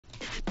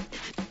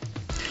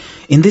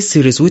In this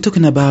series, we're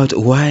talking about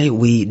why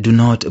we do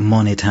not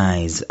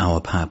monetize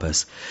our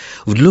purpose.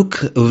 We've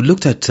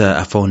looked at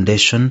a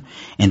foundation,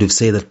 and we've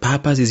said that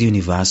purpose is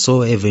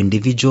universal. Every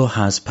individual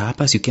has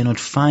purpose. You cannot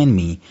find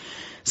me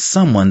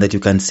someone that you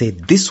can say,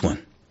 this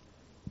one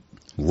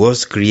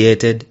was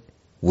created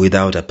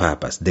without a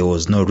purpose. There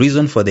was no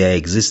reason for their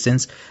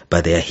existence,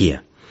 but they are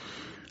here.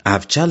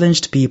 I've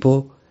challenged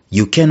people.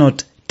 You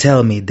cannot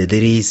tell me that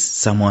there is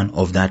someone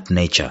of that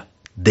nature.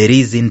 There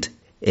isn't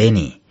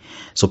any.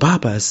 So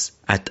purpose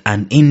at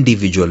an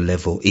individual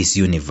level is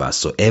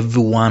universal.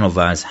 Every one of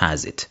us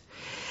has it.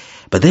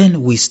 But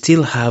then we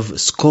still have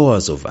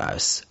scores of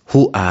us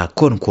who are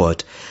quote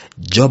unquote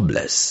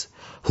jobless,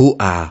 who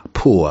are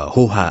poor,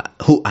 who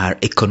are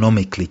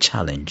economically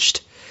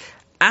challenged.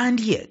 And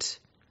yet,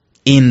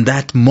 in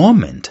that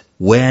moment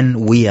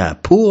when we are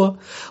poor,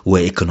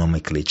 we're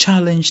economically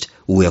challenged,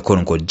 we are quote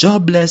unquote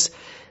jobless,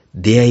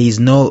 there is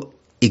no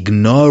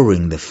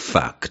ignoring the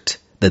fact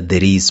that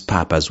there is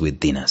purpose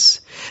within us.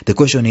 The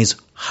question is,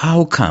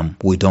 how come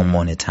we don't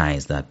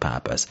monetize that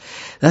purpose?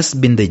 That's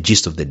been the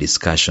gist of the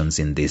discussions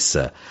in this,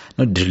 not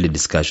really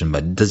discussion,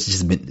 but that's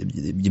just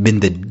been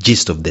the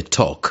gist of the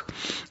talk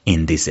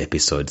in these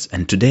episodes.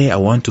 And today I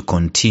want to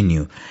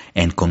continue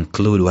and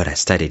conclude what I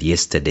started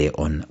yesterday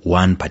on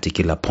one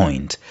particular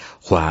point,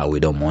 why we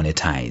don't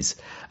monetize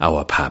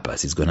our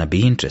purpose. It's going to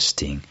be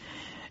interesting.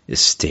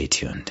 Stay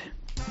tuned.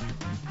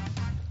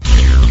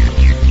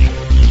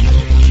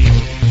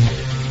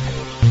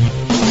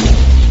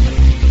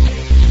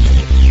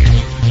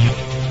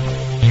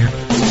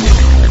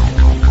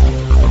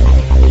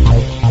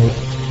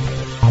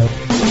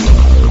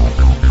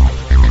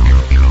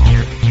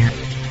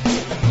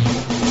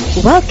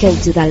 Welcome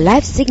to the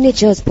Life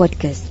Signatures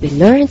podcast with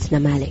Lawrence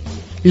Namale.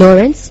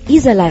 Lawrence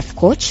is a life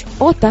coach,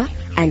 author,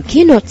 and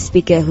keynote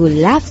speaker who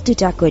loves to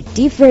tackle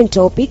different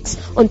topics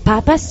on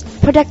purpose,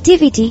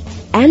 productivity,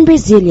 and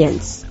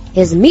resilience.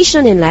 His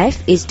mission in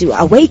life is to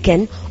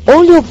awaken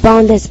all your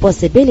boundless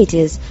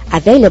possibilities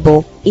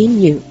available in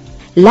you.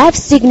 Life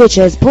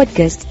Signatures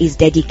podcast is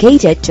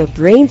dedicated to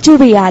bring to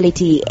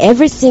reality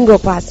every single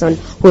person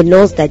who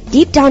knows that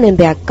deep down in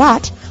their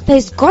gut,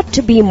 there's got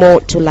to be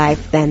more to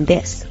life than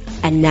this.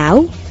 And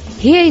now,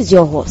 here is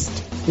your host,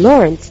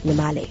 Lawrence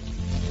Namale.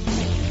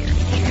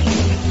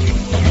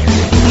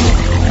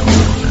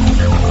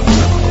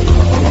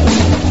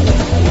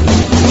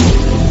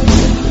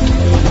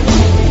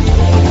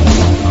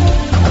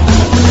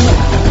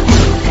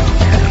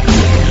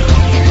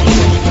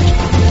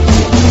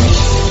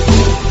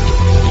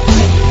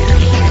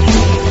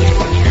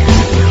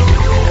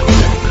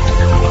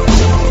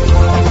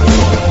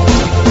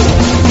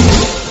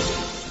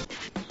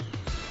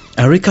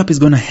 A recap is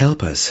going to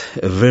help us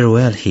very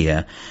well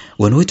here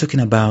when we're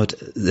talking about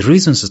the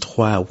reasons as to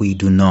why we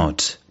do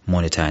not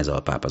monetize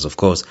our purpose. Of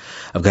course,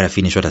 I've got to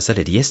finish what I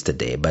started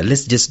yesterday, but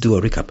let's just do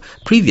a recap.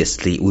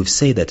 Previously, we've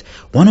said that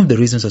one of the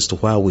reasons as to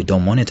why we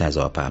don't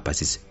monetize our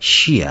purpose is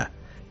sheer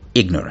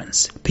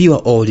ignorance,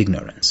 pure old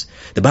ignorance.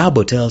 The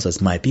Bible tells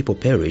us, my people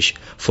perish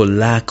for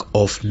lack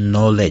of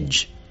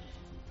knowledge.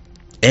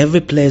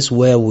 Every place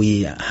where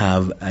we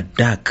have a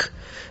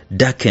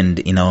darkened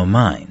in our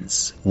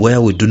minds, where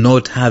we do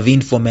not have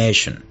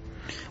information,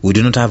 we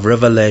do not have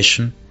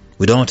revelation,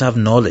 we don't have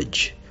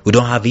knowledge, we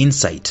don't have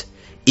insight,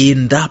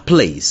 in that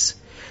place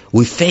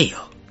we fail.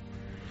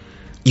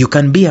 You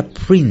can be a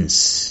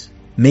prince,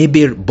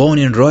 maybe born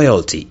in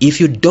royalty. If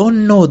you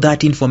don't know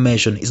that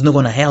information, it's not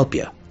going to help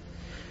you.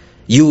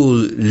 You will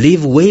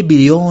live way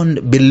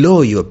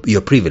below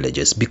your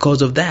privileges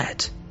because of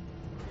that.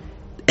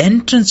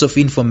 Entrance of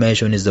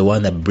information is the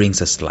one that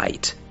brings us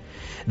light.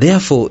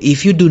 Therefore,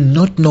 if you do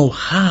not know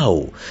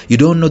how, you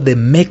don't know the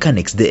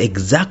mechanics, the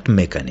exact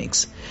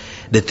mechanics,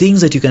 the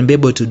things that you can be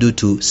able to do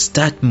to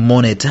start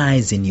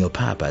monetizing your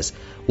purpose,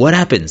 what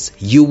happens?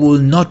 You will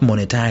not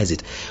monetize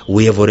it.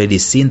 We have already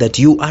seen that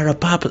you are a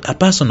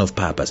person of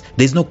purpose.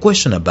 There's no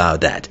question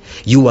about that.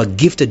 You are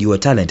gifted, you are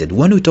talented.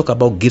 When we talk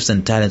about gifts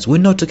and talents, we're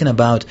not talking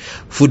about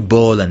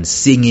football and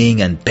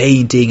singing and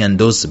painting and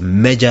those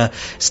major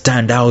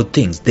standout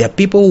things. There are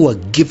people who are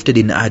gifted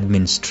in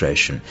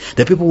administration.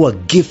 There are people who are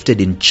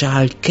gifted in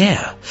child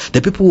care. There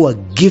are people who are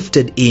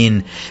gifted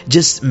in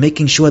just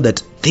making sure that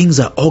things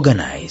are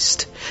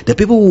organized. There are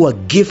people who are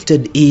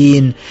gifted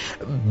in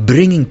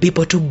bringing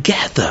people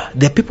together.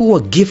 There are people who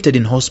are gifted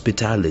in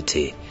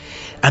hospitality.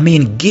 I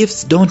mean,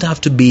 gifts don't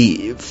have to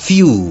be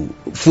few,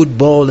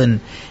 football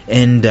and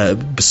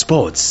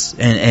sports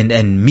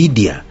and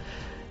media.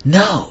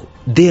 No,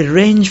 they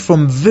range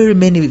from very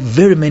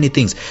many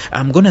things.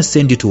 I'm going to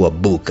send you to a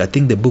book. I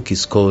think the book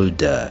is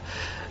called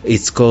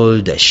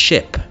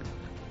Shape.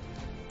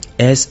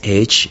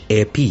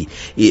 SHAPE,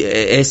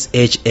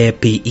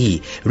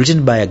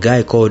 written by a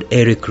guy called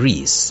Eric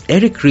Ries.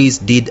 Eric Ries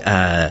did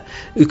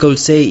we could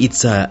say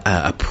it's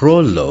a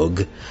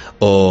prologue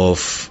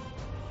of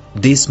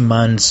this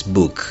man's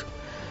book.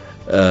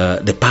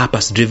 The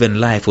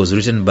Purpose-Driven Life was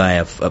written by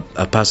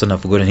a person.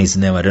 I've forgotten his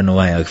name. I don't know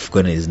why I've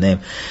forgotten his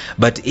name.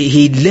 But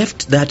he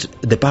left that,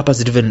 the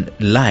Purpose-Driven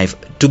Life,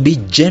 to be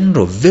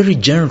general, very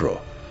general.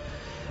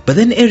 But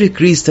then Eric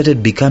Ries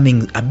started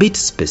becoming a bit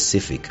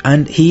specific,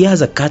 and he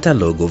has a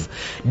catalog of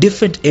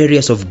different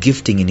areas of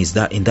gifting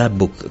in that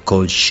book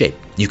called Shape.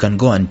 You can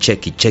go and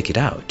check it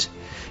out.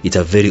 It's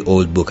a very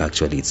old book,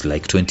 actually. It's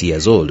like 20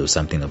 years old or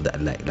something of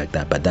that, like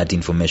that. But that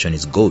information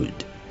is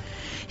gold.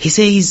 He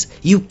says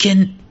you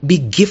can be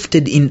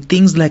gifted in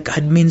things like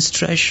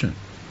administration.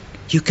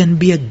 You can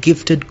be a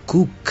gifted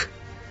cook.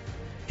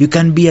 You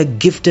can be a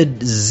gifted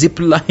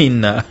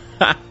zipliner.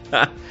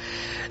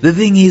 The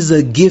thing is,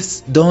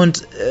 gifts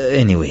don't...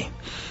 anyway,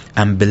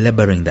 I'm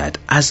belaboring that.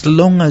 As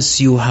long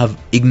as you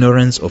have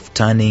ignorance of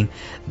turning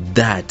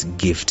that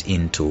gift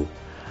into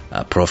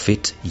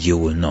profit, you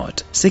will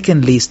not.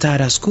 Secondly, start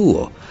a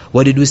school.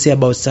 What did we say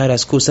about start a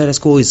school? Start a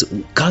school is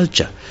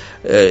culture.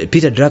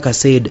 Peter Drucker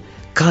said,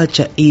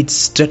 culture eats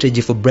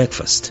strategy for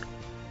breakfast.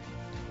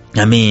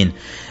 I mean,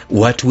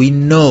 what we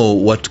know,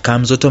 what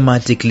comes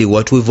automatically,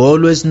 what we've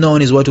always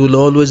known is what we'll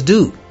always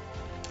do.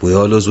 We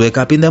always wake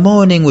up in the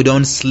morning, we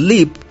don't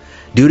sleep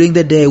during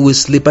the day, we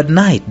sleep at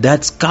night.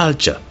 That's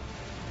culture,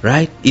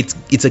 right?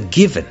 It's a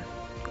given.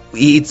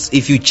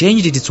 If you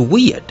changed it, it's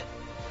weird.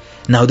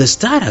 Now, the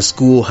starter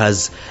school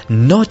has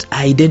not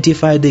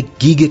identified the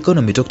gig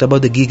economy. We talked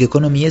about the gig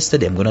economy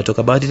yesterday. I'm going to talk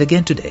about it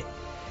again today.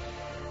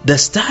 The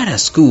starter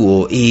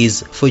school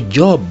is for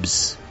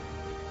jobs.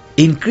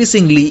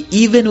 Increasingly,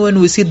 even when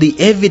we see the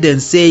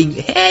evidence saying,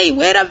 hey,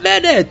 wait a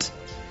minute,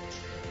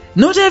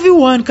 not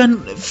everyone can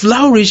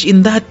flourish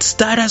in that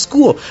starter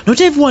school.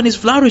 Not everyone is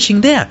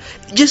flourishing there.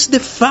 Just the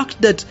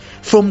fact that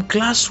from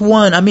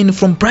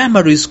from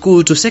primary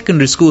school to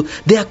secondary school,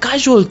 there are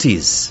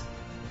casualties.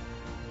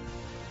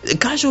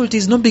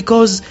 Casualties not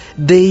because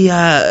they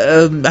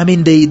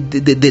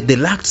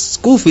lacked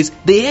school fees.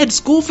 They had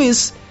school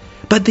fees,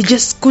 but they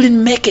just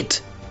couldn't make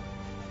it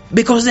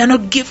because they are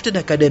not gifted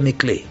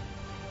academically.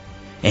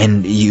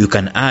 And you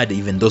can add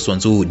even those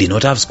ones who did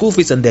not have school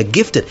fees and they're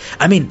gifted.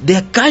 I mean,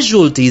 there are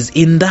casualties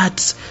in that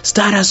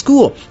starter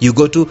school. You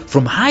go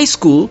from high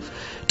school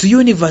to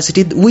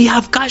university, we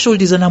have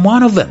casualties, and I'm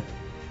one of them.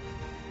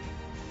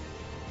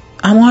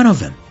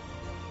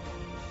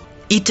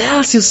 It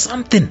tells you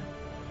something.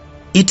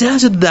 It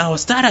tells you that our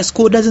starter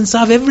school doesn't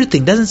serve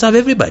everything, doesn't serve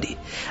everybody.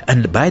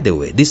 And by the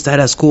way, this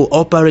starter school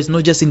operates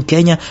not just in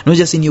Kenya, not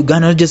just in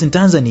Uganda, not just in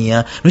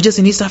Tanzania, not just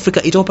in East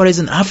Africa. It operates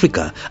in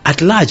Africa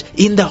at large.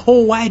 In the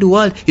whole wide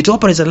world, it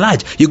operates at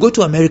large. You go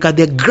to America,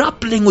 they're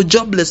grappling with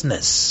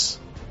joblessness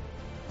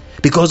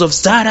because of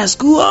starter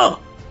school.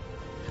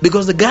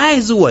 Because the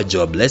guys who are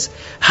jobless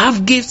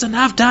have gifts and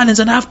have talents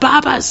and have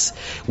purpose,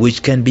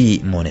 which can be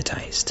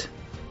monetized.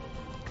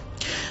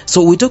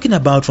 So we're talking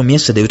about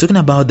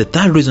the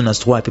third reason as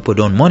to why people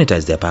don't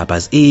monetize their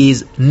purpose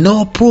is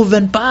no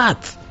proven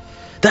path.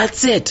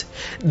 That's it.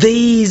 There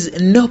is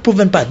no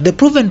proven path. The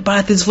proven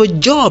path is for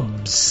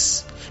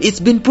jobs. It's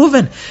been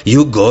proven.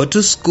 You go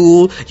to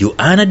school, you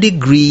earn a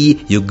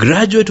degree, you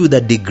graduate with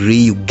a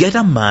degree, you get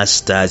a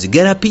master's, you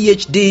get a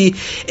PhD,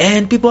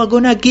 and people are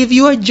going to give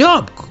you a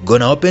job, going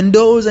to open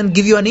doors and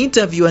give you an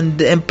interview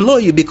and employ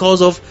you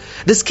because of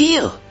the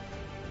skill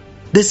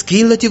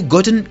that you've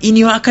gotten in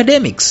your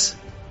academics.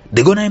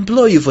 They're going to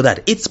employ you for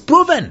that. It's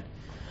proven.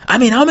 I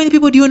mean, how many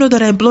people do you know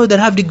that are employed that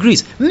have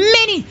degrees?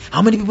 Many.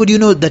 How many people do you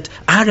know that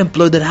are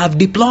employed that have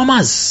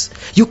diplomas?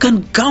 You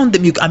can count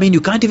them. You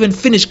can't even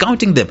finish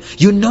counting them.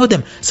 You know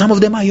them. Some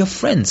of them are your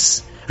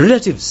friends,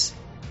 relatives,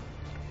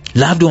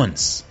 loved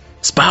ones,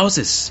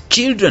 spouses,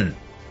 children.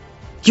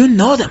 You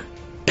know them.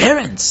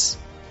 Parents.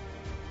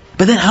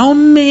 But then how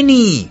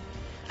many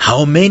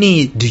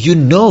do you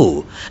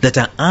know that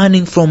are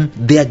earning from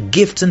their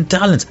gifts and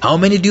talents? How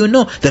many do you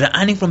know that are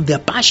earning from their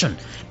passion?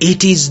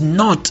 It is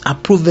not a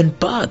proven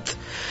path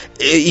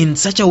in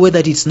such a way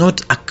that it's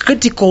not a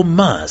critical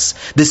mass,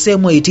 the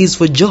same way it is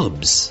for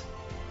jobs.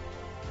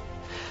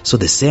 So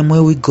the same way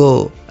we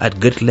go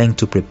at great length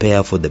to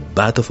prepare for the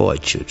birth of our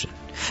children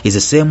is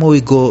the same way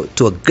we go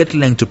to a great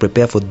length to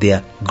prepare for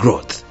their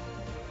growth.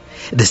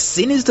 The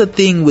sinister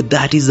thing with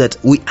that is that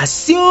we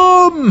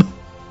assume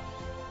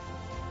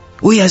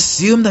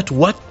that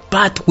what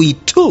path we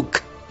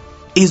took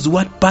is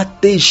what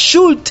path they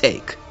should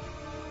take.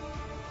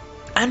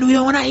 And we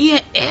don't want to hear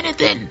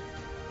anything.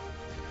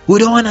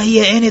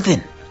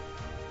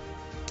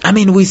 I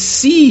mean, we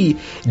see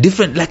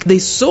different, like they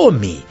saw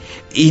me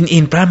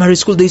in primary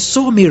school, they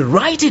saw me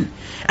writing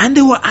and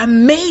they were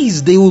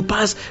amazed.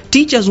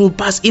 Teachers will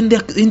pass in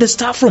the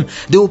staff room.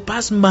 They will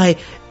pass my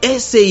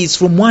essays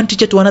from one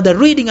teacher to another,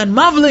 reading and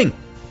marveling.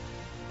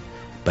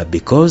 But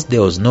because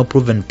there was no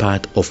proven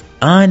path of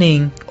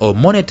earning or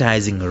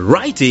monetizing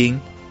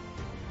writing,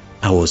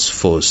 I was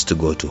forced to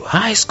go to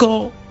high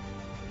school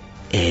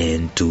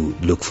and to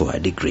look for a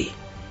degree.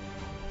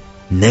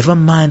 Never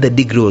mind, the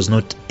degree was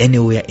not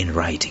anywhere in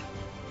writing.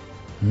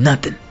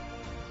 Nothing.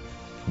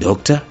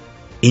 Doctor,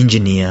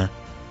 engineer,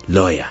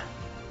 lawyer,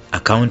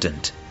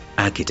 accountant,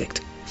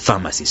 architect,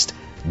 pharmacist.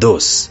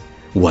 Those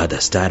were the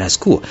starter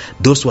school.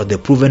 Those were the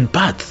proven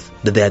path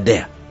that they are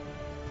there.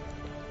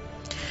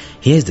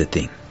 Here's the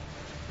thing.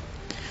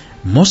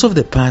 Most of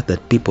the path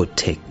that people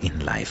take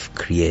in life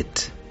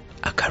create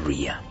a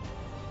career.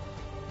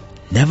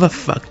 Never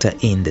factor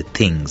in the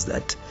things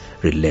that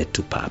relate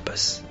to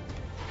purpose.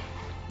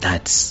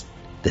 That's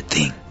the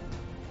thing.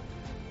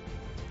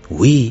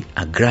 We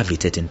are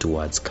gravitating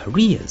towards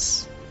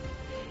careers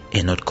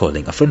and not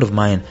calling. A friend of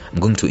mine, I'm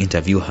going to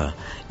interview her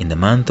in the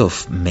month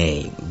of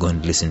May. We're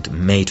going to listen to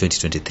May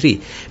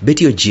 2023.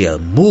 Betty Ogiel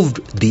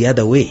moved the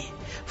other way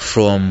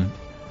from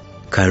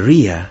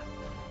career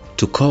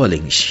to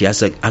calling. She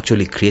has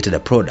actually created a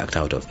product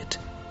out of it.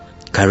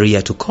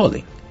 Career to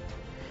calling.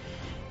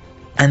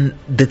 And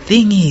the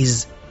thing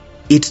is,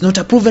 it's not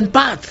a proven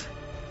path.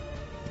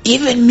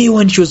 Even me,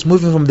 when she was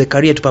moving from the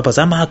career to purpose,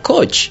 I'm her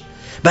coach.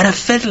 But I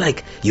felt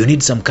like you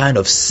need some kind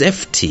of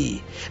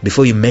safety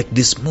before you make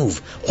this move.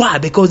 Why?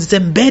 Because it's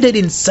embedded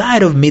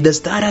inside of me, the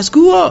status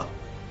quo.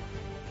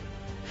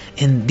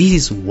 And this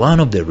is one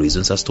of the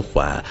reasons as to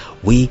why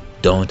we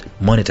don't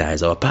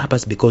monetize our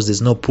purpose, because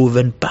there's no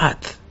proven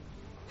path.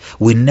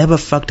 We never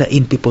factor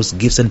in people's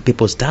gifts and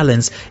people's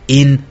talents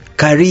in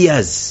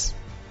careers,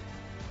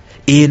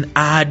 in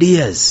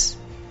ideas,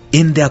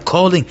 in their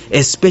calling,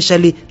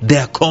 especially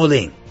their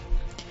calling.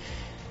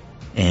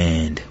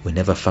 And we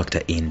never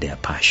factor in their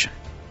passion.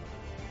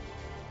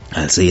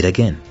 I'll say it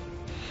again.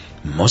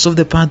 Most of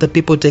the path that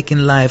people take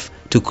in life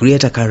to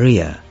create a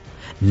career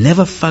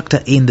never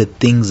factor in the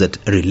things that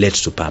relate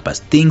to purpose.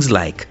 Things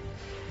like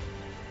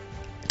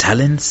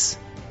talents,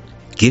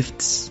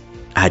 gifts,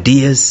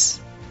 ideas,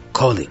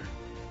 calling,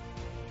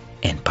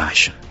 and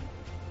passion.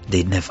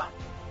 They never.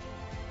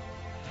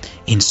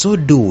 In so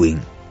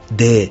doing,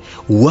 the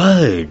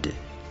world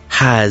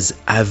has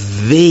a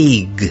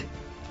vague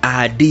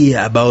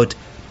idea about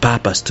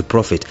purpose to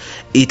profit.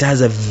 It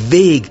has a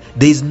vague,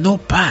 there is no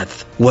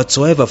path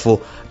whatsoever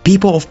for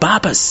people of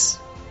purpose.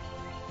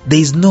 There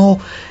is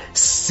no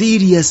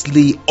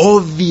seriously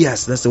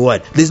obvious, that's the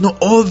word, there's no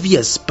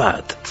obvious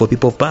path for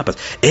people of purpose.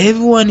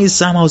 Everyone is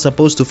somehow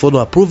supposed to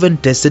follow a proven,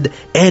 tested,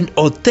 and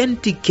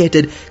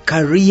authenticated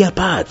career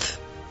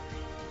path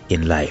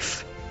in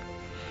life.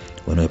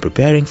 When we're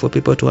preparing for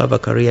people to have a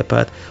career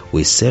path,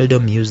 we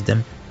seldom use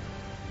them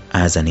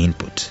as an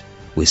input.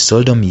 We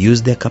seldom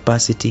use their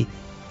capacity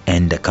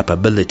and their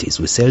capabilities.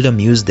 We seldom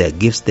use their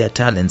gifts, their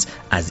talents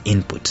as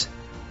input.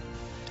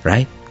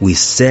 Right? We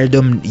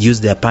seldom use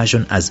their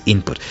passion as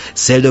input.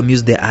 Seldom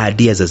use their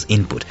ideas as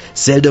input.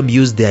 Seldom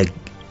use their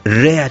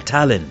rare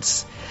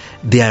talents,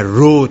 their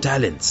raw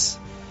talents.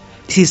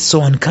 This is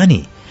so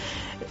uncanny.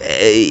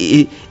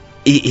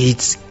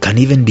 It can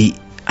even be,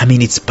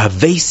 it's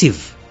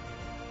pervasive.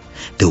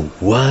 The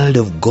world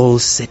of goal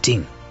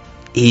setting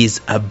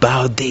is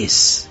about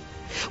this.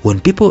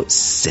 When people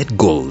set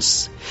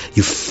goals,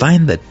 you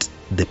find that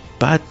the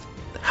path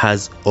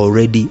has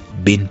already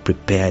been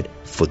prepared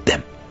for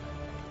them.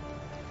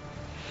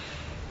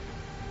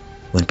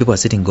 When people are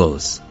setting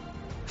goals,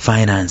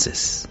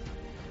 finances,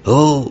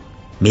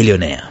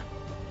 millionaire,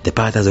 the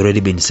path has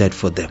already been set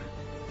for them.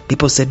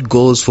 People set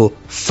goals for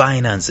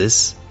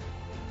finances,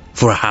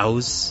 for a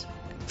house,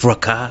 for a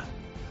car,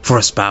 for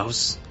a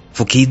spouse,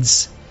 for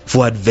kids,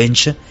 for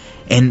adventure,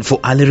 and for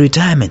early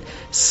retirement.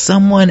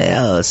 Someone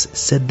else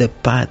set the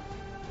path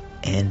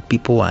and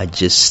people are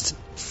just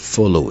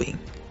following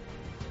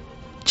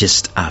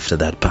just after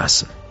that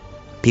person.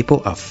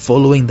 People are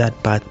following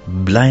that path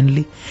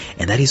blindly,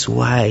 and that is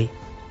why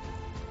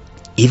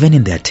even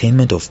in the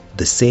attainment of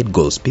the said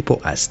goals,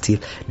 people are still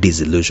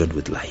disillusioned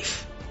with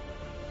life.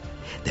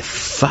 The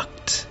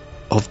fact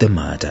of the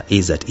matter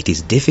is that it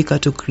is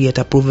difficult to create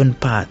a proven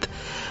path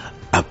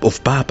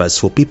of purpose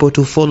for people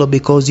to follow,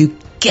 because you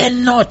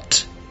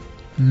cannot,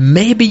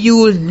 maybe you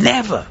will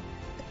never,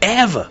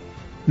 ever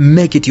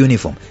make it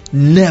uniform.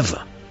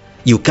 Never.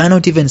 You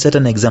cannot even set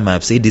an exam.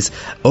 I've said this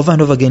over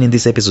and over again in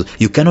this episode.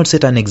 You cannot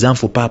set an exam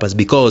for purpose,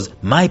 because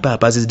my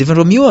purpose is different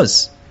from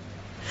yours.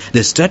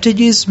 The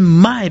strategies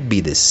might be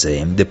the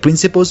same, the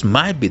principles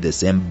might be the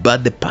same,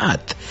 but the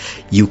path,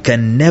 you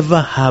can never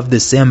have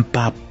the same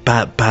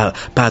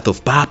path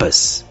of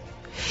purpose.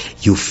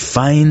 You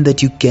find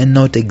that you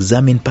cannot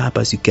examine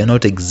purpose, you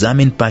cannot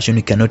examine passion,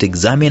 you cannot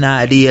examine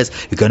ideas,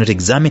 you cannot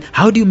examine,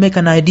 how do you make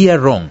an idea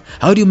wrong?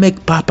 How do you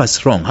make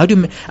purpose wrong?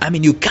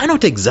 You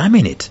cannot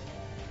examine it.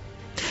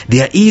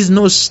 There is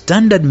no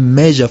standard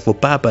measure for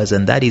purpose,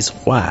 and that is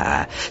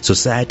why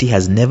society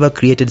has never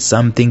created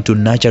something to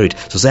nurture it.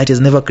 Society has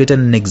never created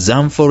an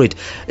exam for it.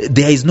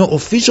 There is no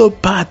official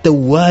path the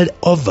world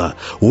over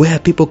where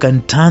people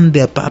can turn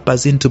their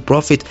purpose into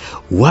profit.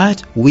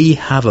 What we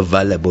have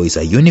available is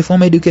a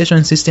uniform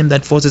education system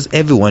that forces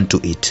everyone to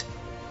it,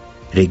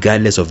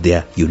 regardless of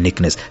their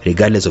uniqueness,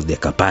 regardless of their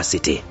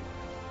capacity.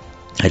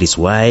 That is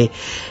why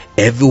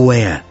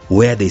everywhere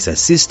where there is a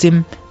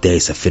system, there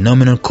is a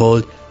phenomenon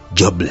called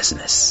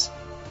joblessness.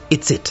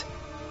 It's it.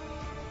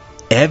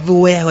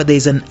 Everywhere where there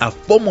is a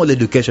formal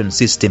education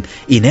system,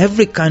 in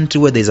every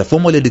country where there is a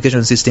formal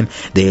education system,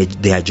 there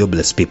are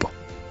jobless people.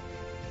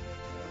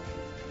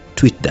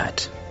 Tweet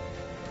that.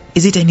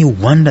 Is it any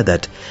wonder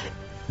that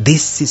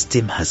this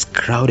system has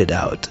crowded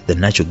out the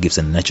natural gifts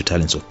and natural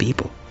talents of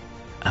people?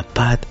 A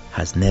path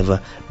has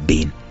never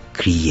been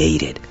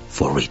created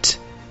for it.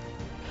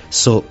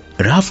 So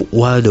Ralph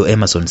Waldo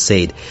Emerson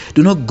said,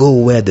 do not go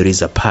where there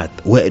is a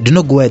path, do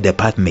not go where the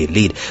path may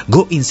lead.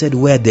 Go instead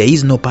where there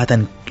is no path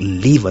and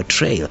leave a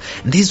trail.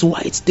 This is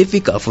why it's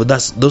difficult for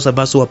those of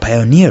us who are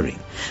pioneering.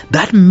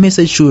 That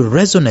message should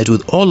resonate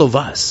with all of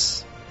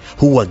us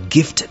who are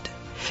gifted,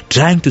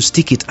 trying to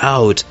stick it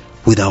out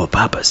with our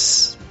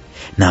purpose.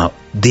 Now,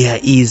 there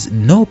is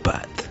no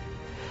path.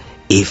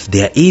 If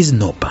there is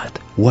no path,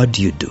 what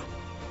do?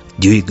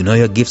 Do you ignore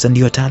your gifts and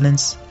your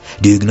talents?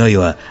 Do you ignore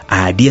your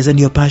ideas and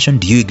your passion?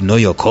 Do you ignore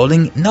your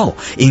calling? No.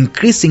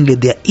 Increasingly,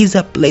 there is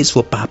a place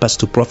for purpose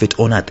to profit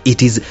on earth.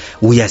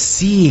 We are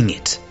seeing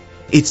it.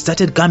 It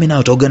started coming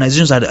out.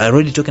 Organizations are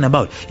already talking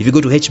about. If you go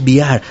to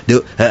HBR,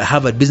 the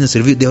Harvard Business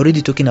Review, they're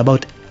already talking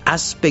about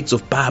aspects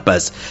of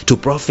purpose to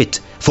profit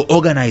for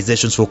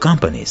organizations, for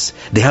companies.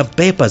 They have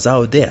papers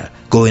out there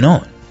going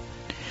on.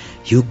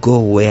 You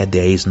go where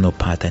there is no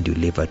path and you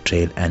leave a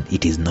trail, and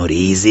it is not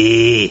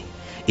easy.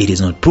 It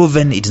is not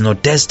proven, it is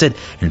not tested.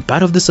 And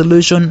part of the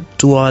solution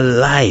to our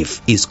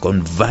life is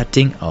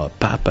converting our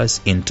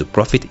purpose into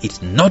profit.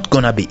 It's not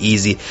going to be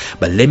easy,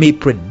 but let me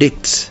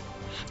predict,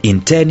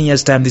 in 10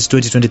 years' time, this is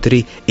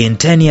 2023, in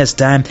 10 years'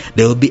 time,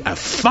 there will be a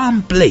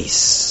firm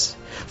place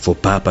for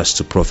purpose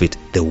to profit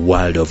the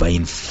world over.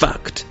 In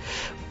fact,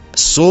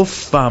 so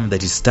firm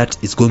that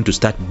it's going to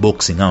start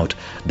boxing out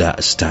the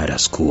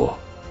status quo.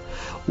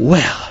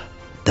 Well,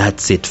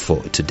 that's it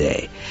for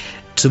today.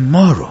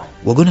 Tomorrow,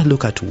 we're going to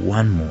look at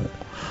one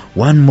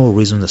more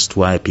reason as to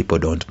why people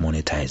don't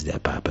monetize their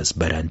purpose.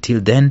 But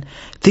until then,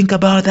 think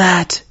about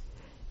that,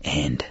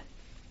 and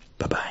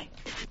bye-bye.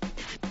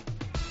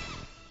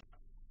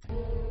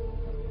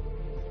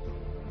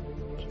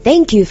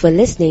 Thank you for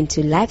listening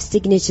to Life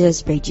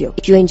Signatures Radio.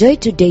 If you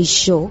enjoyed today's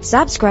show,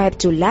 subscribe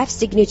to Life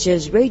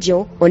Signatures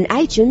Radio on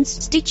iTunes,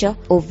 Stitcher,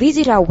 or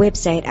visit our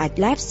website at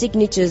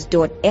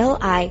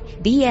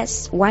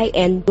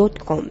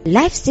lifesignatures.libsyn.com.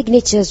 Life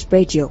Signatures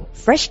Radio,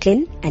 fresh,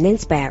 clean, and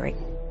inspiring.